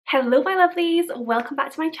Hello my lovelies, welcome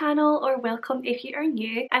back to my channel, or welcome if you are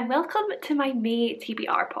new, and welcome to my May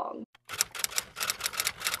TBR Pong.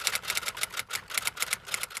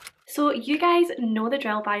 So you guys know the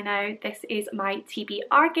drill by now. This is my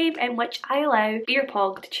TBR game in which I allow Beer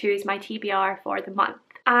Pong to choose my TBR for the month.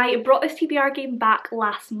 I brought this TBR game back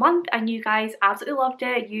last month and you guys absolutely loved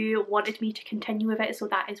it. You wanted me to continue with it, so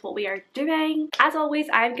that is what we are doing. As always,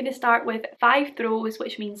 I'm going to start with 5 throws,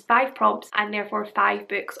 which means 5 prompts and therefore 5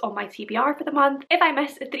 books on my TBR for the month. If I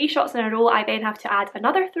miss 3 shots in a row, I then have to add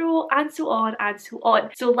another throw, and so on and so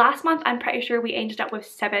on. So last month I'm pretty sure we ended up with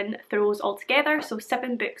 7 throws altogether, so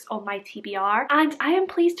 7 books on my TBR, and I am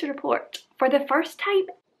pleased to report for the first time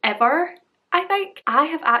ever, I think, I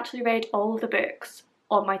have actually read all of the books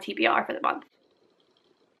on my TBR for the month.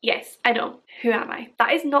 Yes, I know. Who am I?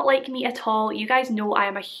 That is not like me at all. You guys know I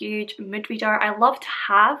am a huge mood reader. I love to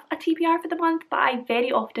have a TBR for the month, but I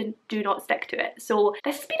very often do not stick to it. So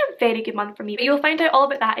this has been a very good month for me, but you'll find out all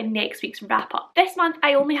about that in next week's wrap up. This month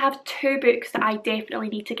I only have 2 books that I definitely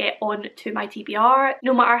need to get on to my TBR,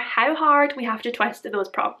 no matter how hard we have to twist those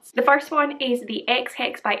prompts. The first one is The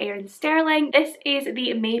X-Hex by Erin Sterling. This is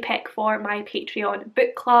the May pick for my Patreon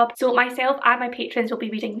book club. So myself and my patrons will be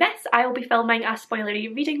reading this. I will be filming a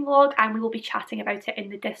spoilery reading vlog and we will be chatting about it in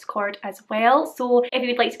the Discord as well. So if you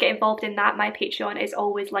would like to get involved in that, my Patreon is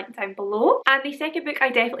always linked down below. And the second book I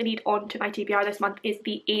definitely need onto my TBR this month is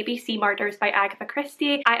The ABC Murders by Agatha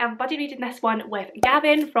Christie. I am buddy reading this one with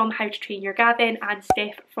Gavin from How to Train Your Gavin and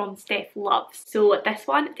Steph from Steph Loves. So this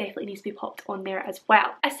one definitely needs to be popped on there as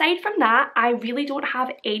well. Aside from that, I really don't have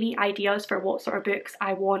any ideas for what sort of books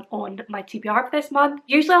I want on my TBR for this month.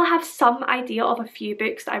 Usually I'll have some idea of a few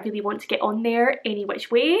books that I really want to get on there any which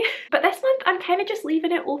way. But this month I'm kind of just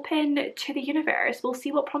leaving it open to the universe. We'll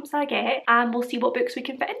see what prompts I get and we'll see what books we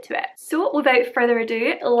can fit into it. So without further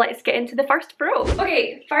ado, let's get into the first throw.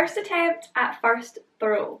 Okay, first attempt at first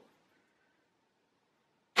throw.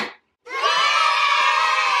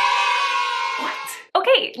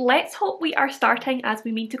 Okay, let's hope we are starting as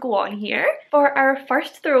we mean to go on here. For our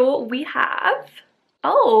first throw we have,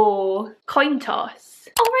 oh, coin toss.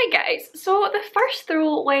 Alright guys, so the first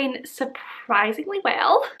throw went surprisingly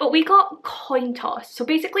well, but we got coin toss. So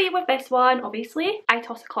basically with this one, obviously, I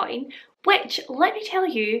toss a coin, which, let me tell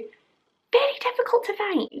you, very difficult to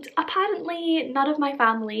find. Apparently none of my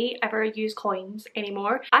family ever use coins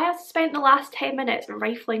anymore. I have spent the last 10 minutes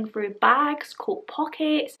rifling through bags, coat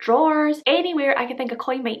pockets, drawers, anywhere I can think a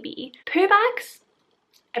coin might be. Poo bags?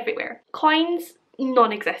 Everywhere. Coins?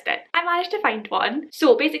 Non-existent. I managed to find one.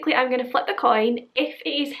 So basically I'm going to flip the coin. If it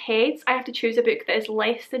is heads, I have to choose a book that is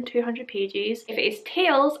less than 200 pages. If it is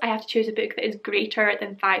tails, I have to choose a book that is greater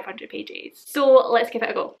than 500 pages. So let's give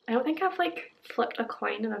it a go. I don't think I've like flipped a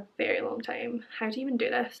coin in a very long time. How do you even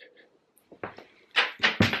do this?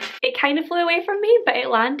 It kind of flew away from me, but it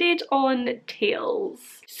landed on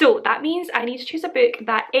tails. So that means I need to choose a book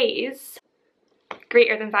that is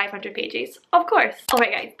greater than 500 pages, of course.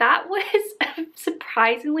 Alright guys, that was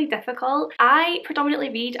surprisingly difficult. I predominantly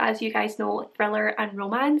read, as you guys know, thriller and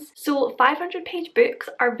romance, so 500-page books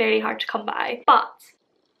are very hard to come by, but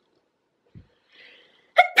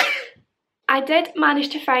I did manage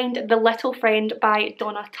to find The Little Friend by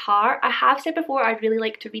Donna Tartt. I have said before I'd really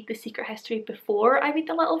like to read The Secret History before I read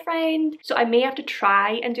The Little Friend, so I may have to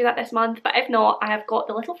try and do that this month, but if not, I have got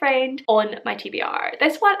The Little Friend on my TBR.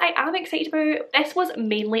 This one I am excited about. This was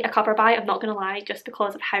mainly a cover buy, I'm not gonna lie, just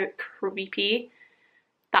because of how creepy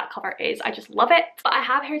that cover is. I just love it. But I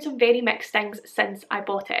have heard some very mixed things since I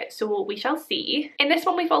bought it, so we shall see. In this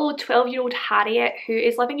one we followed 12-year-old Harriet, who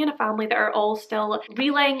is living in a family that are all still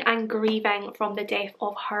reeling and grieving from the death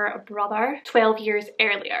of her brother 12 years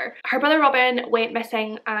earlier. Her brother Robin went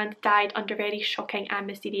missing and died under very shocking and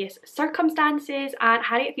mysterious circumstances, and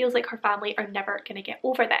Harriet feels like her family are never gonna get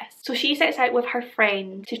over this. So she sets out with her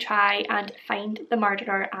friend to try and find the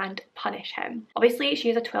murderer and punish him. Obviously she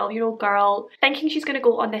is a 12-year-old girl thinking she's gonna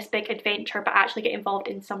go on this big adventure but actually get involved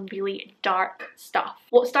in some really dark stuff.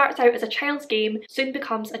 What starts out as a child's game soon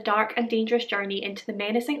becomes a dark and dangerous journey into the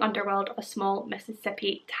menacing underworld of a small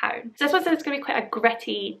Mississippi town. So this one says it's going to be quite a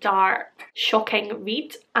gritty, dark, shocking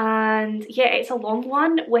read, and yeah, it's a long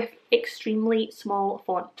one with extremely small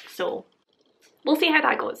font, so we'll see how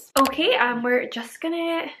that goes. Okay, and we're just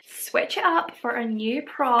gonna switch it up for a new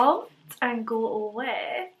prompt and go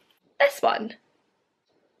with this one.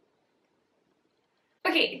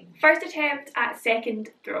 Okay, first attempt at second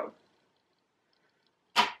throw.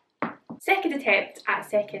 Second attempt at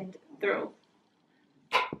second throw.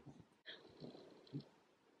 I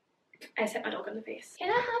just hit my dog in the face. Can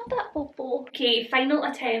I have that bubble? Okay, final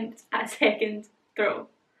attempt at second throw.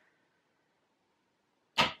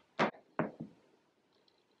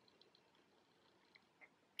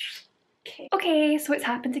 Okay, so it's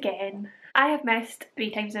happened again. I have missed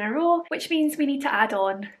 3 times in a row, which means we need to add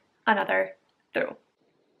on another throw.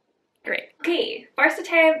 Great. Okay, first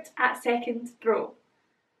attempt at second throw.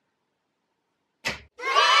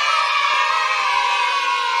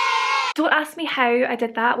 Don't ask me how I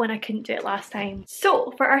did that when I couldn't do it last time.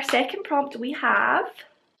 So for our second prompt we have,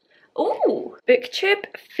 oh,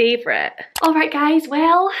 BookTube favourite. Alright guys,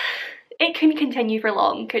 well, it couldn't continue for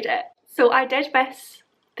long, could it? So I did miss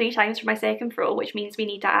 3 times for my second throw, which means we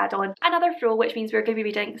need to add on another throw, which means we're going to be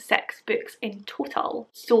reading 6 books in total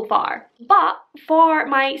so far. But for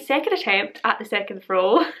my second attempt at the second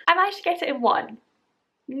throw, I managed to get it in 1.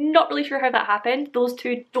 Not really sure how that happened. Those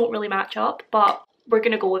two don't really match up, but we're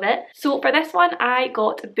gonna go with it. So for this one, I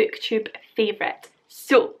got BookTube favourite.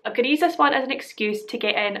 So I'm going to use this one as an excuse to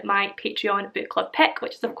get in my Patreon book club pick,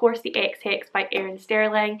 which is of course The X-Hex by Erin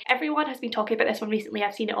Sterling. Everyone has been talking about this one recently.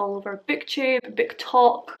 I've seen it all over BookTube,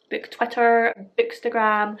 BookTok, BookTwitter,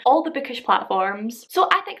 Bookstagram, all the bookish platforms. So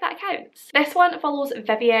I think that counts. This one follows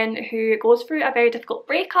Vivian, who goes through a very difficult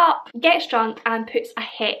breakup, gets drunk and puts a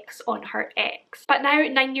hex on her ex. But now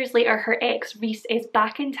 9 years later, her ex Reese is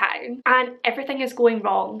back in town and everything is going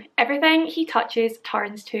wrong. Everything he touches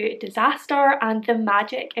turns to disaster and the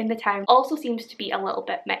magic in the town also seems to be a little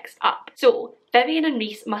bit mixed up. So Vivian and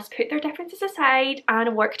Reese must put their differences aside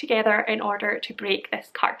and work together in order to break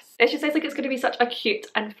this curse. It just sounds like it's going to be such a cute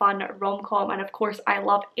and fun rom-com, and of course I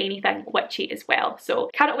love anything witchy as well,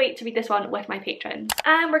 so cannot wait to read this one with my patrons.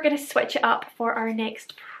 And we're going to switch it up for our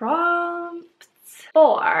next prompt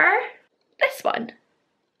for this one.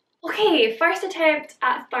 Okay, first attempt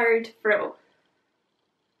at third throw.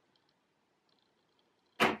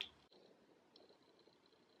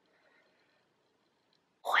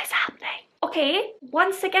 What is happening? Okay,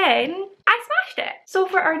 once again, I smashed it. So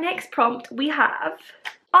for our next prompt, we have,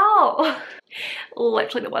 oh,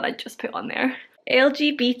 literally the one I just put on there.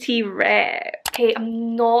 LGBT rep. Okay,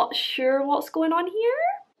 I'm not sure what's going on here,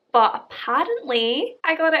 but apparently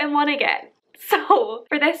I got it in 1 again. So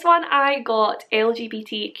for this one, I got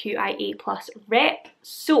LGBTQIA+ rep.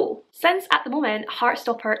 So since at the moment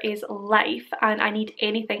Heartstopper is life and I need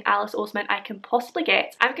anything Alice Oseman I can possibly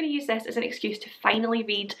get, I'm going to use this as an excuse to finally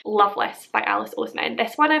read Loveless by Alice Oseman.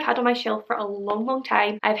 This one I've had on my shelf for a long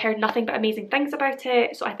time. I've heard nothing but amazing things about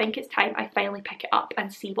it, so I think it's time I finally pick it up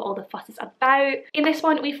and see what all the fuss is about. In this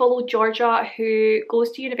one we follow Georgia, who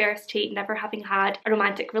goes to university never having had a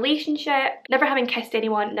romantic relationship, never having kissed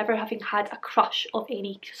anyone, never having had a crush of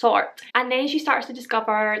any sort. And then she starts to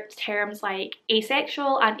discover terms like asexual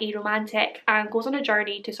and aromantic and goes on a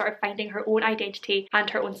journey to sort of finding her own identity and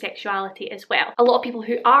her own sexuality as well. A lot of people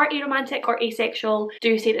who are aromantic or asexual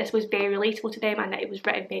do say that this was very relatable to them and that it was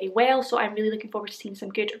written very well, so I'm really looking forward to seeing some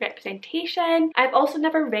good representation. I've also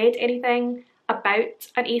never read anything about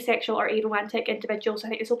an asexual or aromantic individual, so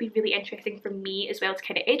I think this will be really interesting for me as well to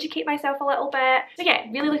kind of educate myself a little bit. So yeah,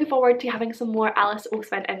 really looking forward to having some more Alice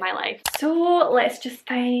Oseman in my life. So let's just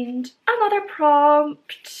find another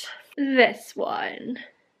prompt. This one.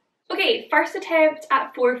 Okay, first attempt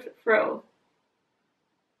at fourth throw.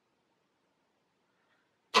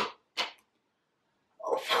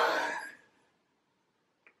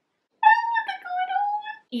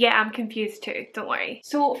 Yeah, I'm confused too, don't worry.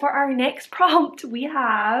 So for our next prompt we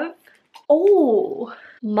have, oh,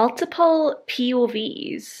 multiple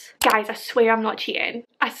POVs. Guys, I swear I'm not cheating.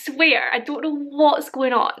 I swear, I don't know what's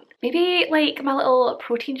going on. Maybe like my little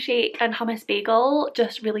protein shake and hummus bagel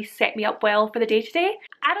just really set me up well for the day today.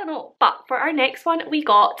 I don't know. But for our next one we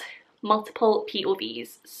got multiple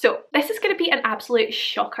POVs. So this is going to be an absolute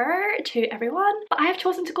shocker to everyone, but I have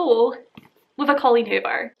chosen to go with a Colleen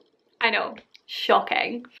Hoover. I know.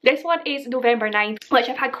 Shocking. This one is November 9th, which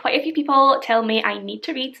I've had quite a few people tell me I need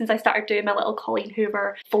to read since I started doing my little Colleen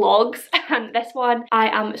Hoover vlogs, and this one I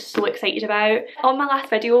am so excited about. On my last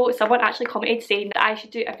video, someone actually commented saying that I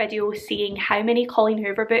should do a video seeing how many Colleen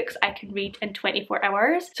Hoover books I can read in 24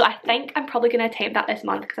 hours. So I think I'm probably going to attempt that this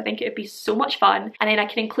month because I think it would be so much fun, and then I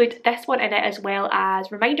can include this one in it as well as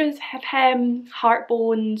Reminders of Him,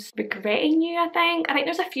 Heartbones, Regretting You, I think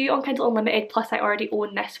there's a few on Kindle Unlimited, plus I already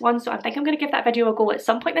own this one, so I think I'm going to give that video a go at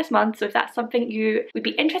some point this month. So if that's something you would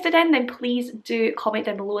be interested in, then please do comment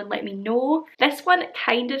down below and let me know. This one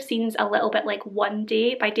kind of seems a little bit like One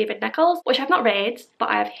Day by David Nichols, which I've not read but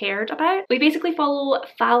I have heard about. We basically follow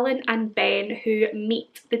Fallon and Ben, who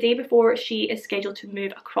meet the day before she is scheduled to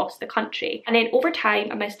move across the country, and then over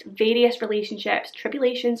time, amidst various relationships,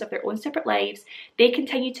 tribulations of their own separate lives, they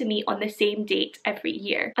continue to meet on the same date every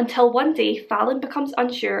year, until one day Fallon becomes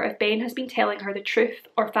unsure if Ben has been telling her the truth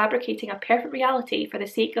or fabricating a perfectly different reality for the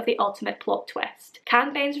sake of the ultimate plot twist?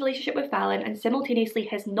 Can Ben's relationship with Valen and simultaneously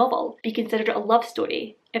his novel be considered a love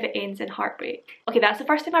story if it ends in heartbreak? Okay, that's the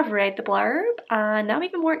first time I've read the blurb and now I'm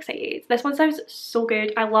even more excited. This one sounds so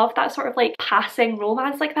good. I love that sort of like passing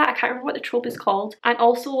romance like that. I can't remember what the trope is called. And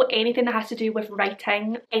also anything that has to do with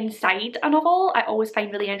writing inside a novel, I always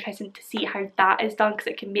find really interesting to see how that is done because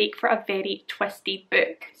it can make for a very twisty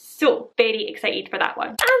book. So very excited for that one.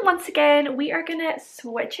 And once again, we are gonna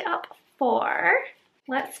switch it up for,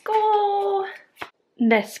 let's go,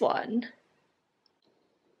 this one.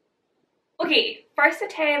 Okay, first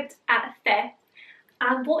attempt at theft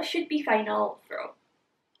and what should be final throw.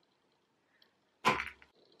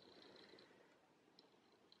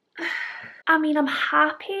 I mean, I'm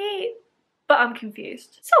happy, but I'm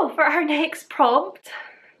confused. So for our next prompt,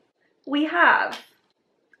 we have,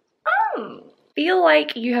 feel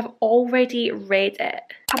like you have already read it.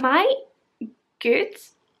 Am I good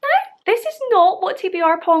now? This is not what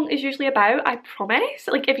TBR Pong is usually about, I promise.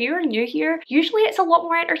 Like, if you're new here, usually it's a lot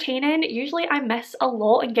more entertaining. Usually I miss a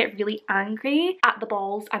lot and get really angry at the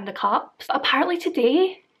balls and the cups. But apparently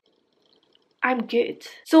today, I'm good.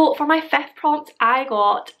 So for my fifth prompt, I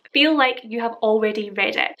got feel like you have already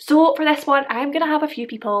read it. So for this one, I'm gonna have a few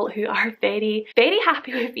people who are very, very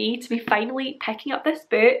happy with me to be finally picking up this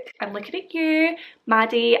book. I'm looking at you,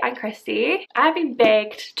 Maddie and Christy. I've been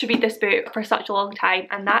begged to read this book for such a long time,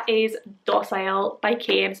 and that is Docile by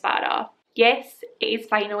K.M. Sparrow. Yes, it is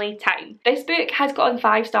finally time. This book has gotten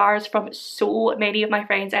 5 stars from so many of my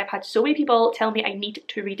friends. I've had so many people tell me I need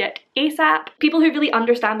to read it ASAP. People who really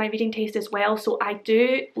understand my reading taste as well, so I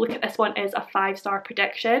do look at this one as a 5-star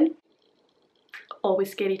prediction.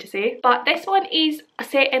 Always scary to say. But this one is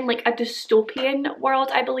set in like a dystopian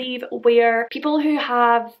world, I believe, where people who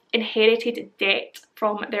have inherited debt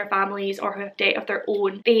from their families or who have debt of their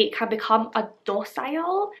own, they can become a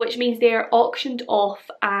docile, which means they're auctioned off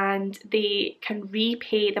and they can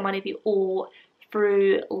repay the money they owe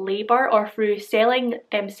through labour or through selling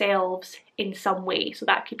themselves in some way. So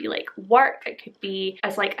that could be like work, it could be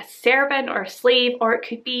as like a servant or a slave, or it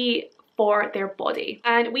could be for their body.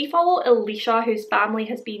 And we follow Alicia, whose family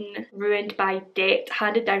has been ruined by debt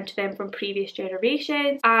handed down to them from previous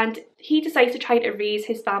generations, and he decides to try to erase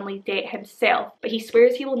his family debt himself, but he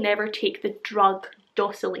swears he will never take the drug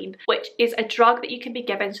Docilene, which is a drug that you can be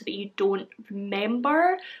given so that you don't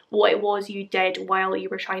remember what it was you did while you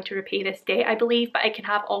were trying to repay this debt, I believe, but it can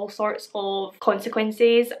have all sorts of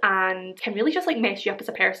consequences and can really just like mess you up as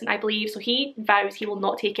a person, I believe. So he vows he will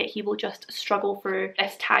not take it, he will just struggle through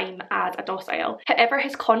this time as a docile. However,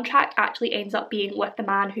 his contract actually ends up being with the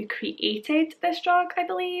man who created this drug, I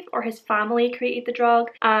believe, or his family created the drug,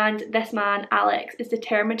 and this man, Alex, is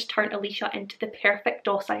determined to turn Alicia into the perfect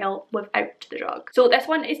docile without the drug. So this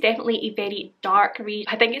one is definitely a very dark read.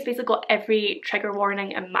 I think it's basically got every trigger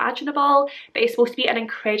warning imaginable, but it's supposed to be an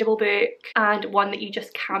incredible book and one that you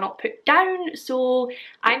just cannot put down. So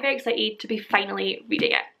I'm very excited to be finally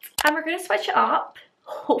reading it. And we're going to switch it up,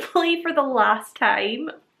 hopefully for the last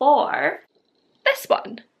time, for this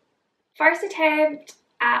one. First attempt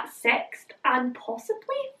at 6th and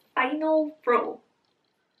possibly final throw.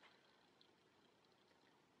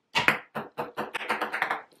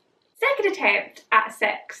 Second attempt at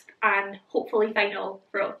 6th and hopefully final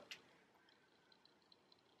throw.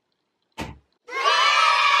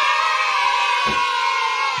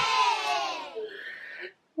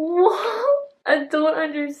 What? I don't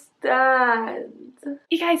understand.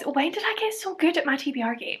 You guys, when did I get so good at my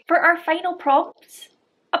TBR game? For our final prompts,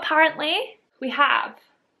 apparently, we have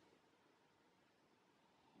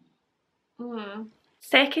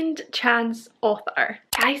second chance author.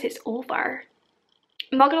 Guys, it's over.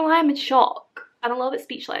 I'm not gonna lie, I'm in shock and a little bit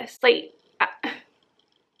speechless. Like,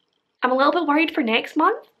 I'm a little bit worried for next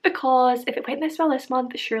month because if it went this well this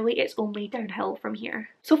month, surely it's only downhill from here.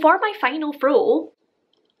 So for my final throw,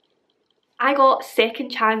 I got second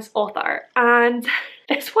chance author, and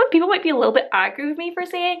this one people might be a little bit angry with me for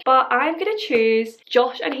saying, but I'm gonna choose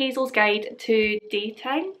Josh and Hazel's Guide to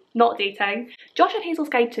Dating. Not Dating. Josh and Hazel's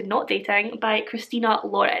Guide to Not Dating by Christina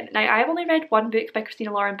Lauren. Now, I've only read one book by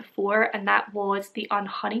Christina Lauren before, and that was The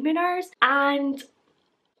Unhoneymooners, and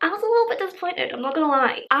I was a little bit disappointed, I'm not gonna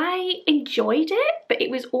lie. I enjoyed it, but it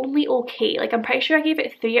was only okay. Like, I'm pretty sure I gave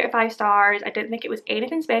it 3 out of 5 stars. I didn't think it was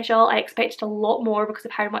anything special. I expected a lot more because of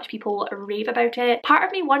how much people rave about it. Part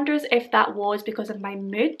of me wonders if that was because of my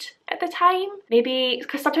mood at the time. Maybe,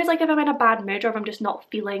 because sometimes like if I'm in a bad mood or if I'm just not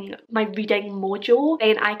feeling my reading mojo,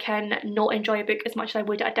 then I can not enjoy a book as much as I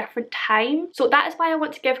would at a different time. So that is why I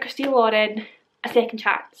want to give Christina Lauren a second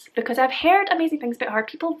chance because I've heard amazing things about her.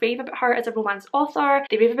 People rave about her as a romance author,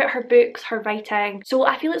 they rave about her books, her writing, so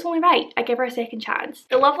I feel it's only right I give her a second chance.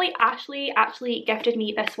 The lovely Ashley actually gifted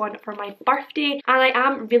me this one for my birthday and I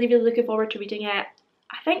am really looking forward to reading it.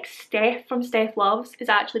 I think Steph from Steph Loves is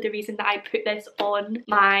actually the reason that I put this on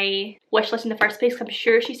my wish list in the first place, because I'm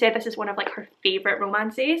sure she said this is one of like her favourite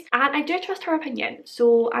romances and I do trust her opinion,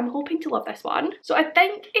 so I'm hoping to love this one. So I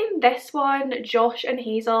think in this one, Josh and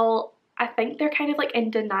Hazel, I think they're kind of like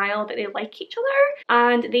in denial that they like each other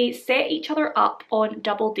and they set each other up on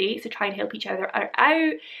double dates to try and help each other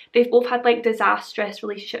out. They've both had like disastrous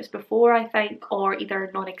relationships before, I think, or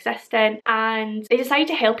either non-existent, and they decide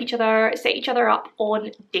to help each other, set each other up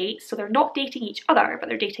on dates. So they're not dating each other, but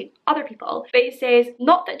they're dating other people. But it says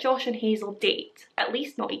not that Josh and Hazel date, at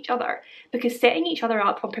least not each other, because setting each other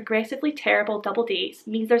up on progressively terrible double dates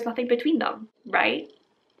means there's nothing between them, right?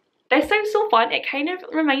 This sounds so fun. It kind of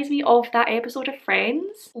reminds me of that episode of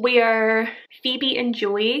Friends where Phoebe and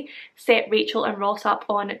Joey set Rachel and Ross up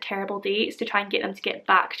on terrible dates to try and get them to get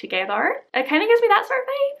back together. It kind of gives me that sort of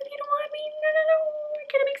vibe, you know what I mean? I don't know.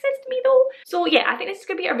 It kind of makes sense to me though. So yeah, I think this is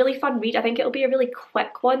going to be a really fun read. I think it'll be a really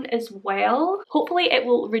quick one as well. Hopefully it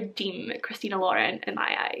will redeem Christina Lauren in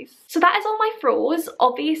my eyes. So that is all my throws.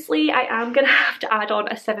 Obviously I am going to have to add on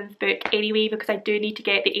a 7th book anyway because I do need to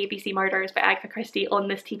get the ABC Murders by Agatha Christie on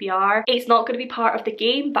this TBR. It's not going to be part of the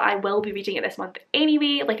game, but I will be reading it this month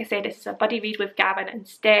anyway. Like I said, this is a buddy read with Gavin and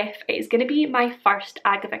Steph. It is going to be my first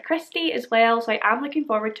Agatha Christie as well, so I am looking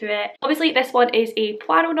forward to it. Obviously this one is a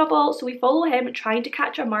Poirot novel, so we follow him trying to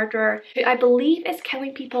catch a murderer who I believe is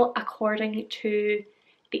killing people according to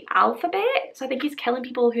the alphabet. So I think he's killing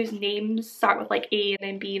people whose names start with like A and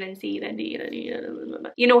then B and then C and then D and then E.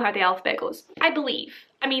 You know how the alphabet goes, I believe.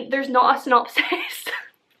 I mean, there's not a synopsis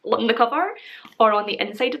on the cover or on the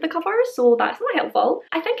inside of the cover, so that's not helpful.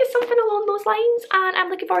 I think it's something along those lines and I'm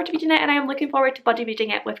looking forward to reading it, and I am looking forward to buddy reading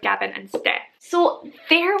it with Gavin and Steph. So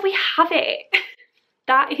there we have it.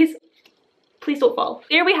 That is, please don't fall.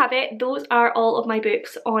 There we have it. Those are all of my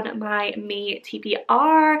books on my May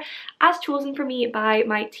TBR as chosen for me by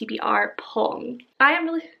my TBR Pong. I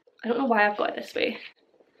don't know why I've got it this way.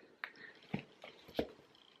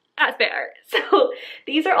 That's better. So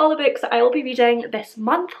these are all the books that I will be reading this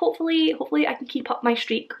month, hopefully. Hopefully I can keep up my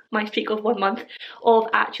streak of 1 month of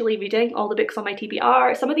actually reading all the books on my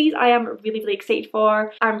TBR. Some of these I am really excited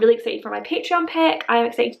for. I'm really excited for my Patreon pick. I'm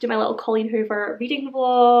excited to do my little Colleen Hoover reading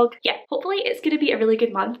vlog. Yeah, hopefully it's going to be a really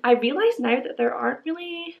good month. I realise now that there aren't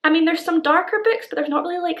really... I mean, there's some darker books, but there's not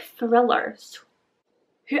really like thrillers.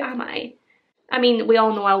 Who am I? I mean, we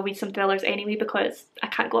all know I'll read some thrillers anyway because I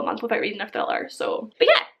can't go a month without reading a thriller, so... But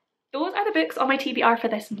yeah! Those are the books on my TBR for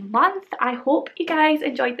this month. I hope you guys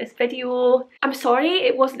enjoyed this video. I'm sorry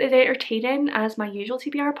it wasn't as entertaining as my usual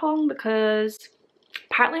TBR Pong because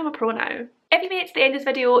apparently I'm a pro now. If you made it to the end of this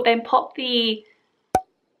video, then pop the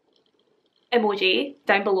emoji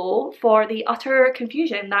down below for the utter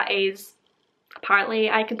confusion that is apparently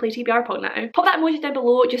I can play TBR Pong now. Pop that emoji down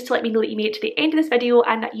below just to let me know that you made it to the end of this video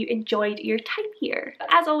and that you enjoyed your time here. But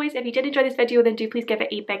as always, if you did enjoy this video, then do please give it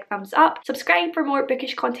a big thumbs up. Subscribe for more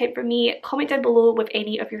bookish content from me. Comment down below with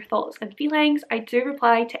any of your thoughts and feelings. I do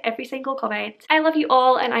reply to every single comment. I love you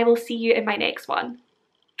all and I will see you in my next one.